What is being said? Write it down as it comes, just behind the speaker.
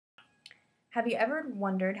Have you ever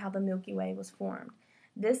wondered how the Milky Way was formed?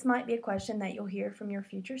 This might be a question that you'll hear from your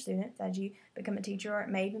future students as you become a teacher, or it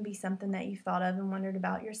may even be something that you've thought of and wondered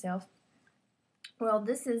about yourself. Well,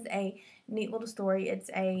 this is a neat little story. It's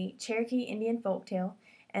a Cherokee Indian folktale,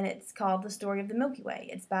 and it's called The Story of the Milky Way.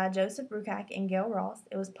 It's by Joseph Bruchac and Gayle Ross.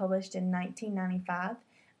 It was published in 1995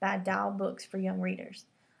 by Dial Books for Young Readers.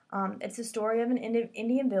 It's a story of an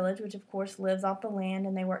Indian village, which of course lives off the land,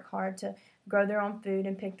 and they work hard to grow their own food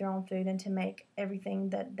and pick their own food and to make everything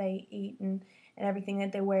that they eat and everything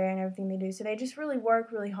that they wear and everything they do. So they just really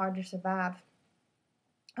work really hard to survive,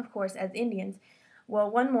 of course, as Indians. Well,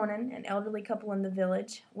 one morning, an elderly couple in the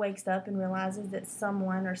village wakes up and realizes that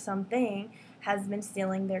someone or something has been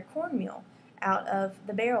stealing their cornmeal out of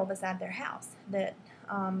the barrel beside their house. That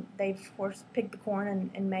they've, of course, picked the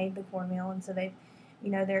corn and made the cornmeal, and so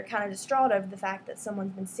they're kind of distraught over the fact that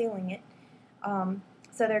someone's been stealing it.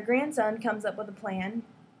 So their grandson comes up with a plan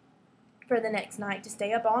for the next night to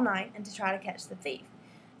stay up all night and to try to catch the thief.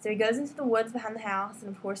 So he goes into the woods behind the house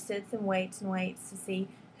and, of course, sits and waits to see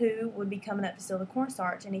who would be coming up to steal the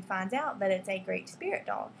cornstarch. And he finds out that it's a great spirit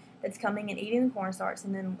dog that's coming and eating the cornstarch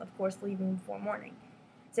and then, of course, leaving before morning.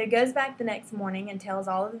 So he goes back the next morning and tells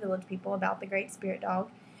all of the village people about the great spirit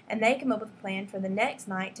dog. And they come up with a plan for the next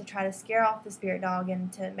night to try to scare off the spirit dog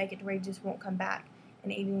and to make it to where he just won't come back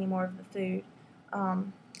and eat any more of the food.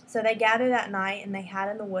 So they gather that night and they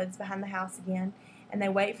hide in the woods behind the house again, and they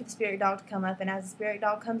wait for the spirit dog to come up. And as the spirit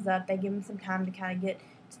dog comes up, they give him some time to kind of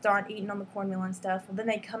start eating on the cornmeal and stuff. Well, then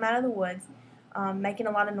they come out of the woods, making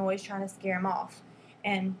a lot of noise, trying to scare him off.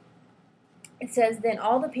 And it says, then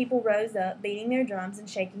all the people rose up, beating their drums and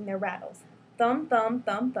shaking their rattles. Thumb, thumb,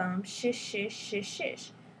 thumb, thumb, shish, shish, shish,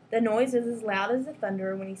 shish. The noise is as loud as the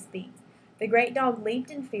thunderer when he speaks. The great dog leaped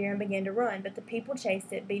in fear and began to run, but the people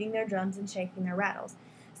chased it, beating their drums and shaking their rattles.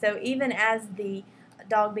 So even as the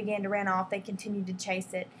dog began to run off, they continued to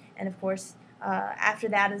chase it. And of course, after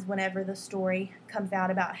that is whenever the story comes out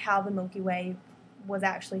about how the Milky Way was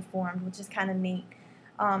actually formed, which is kind of neat.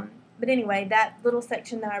 But anyway, that little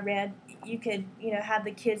section that I read, you could, have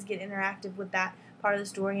the kids get interactive with that part of the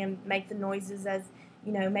story and make the noises as,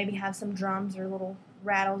 maybe have some drums or little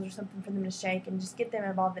rattles or something for them to shake and just get them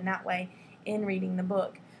involved in that way in reading the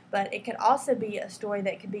book. But it could also be a story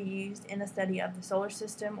that could be used in a study of the solar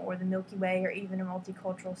system or the Milky Way, or even a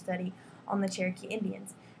multicultural study on the Cherokee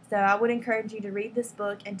Indians. So I would encourage you to read this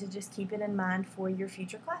book and to just keep it in mind for your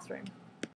future classroom.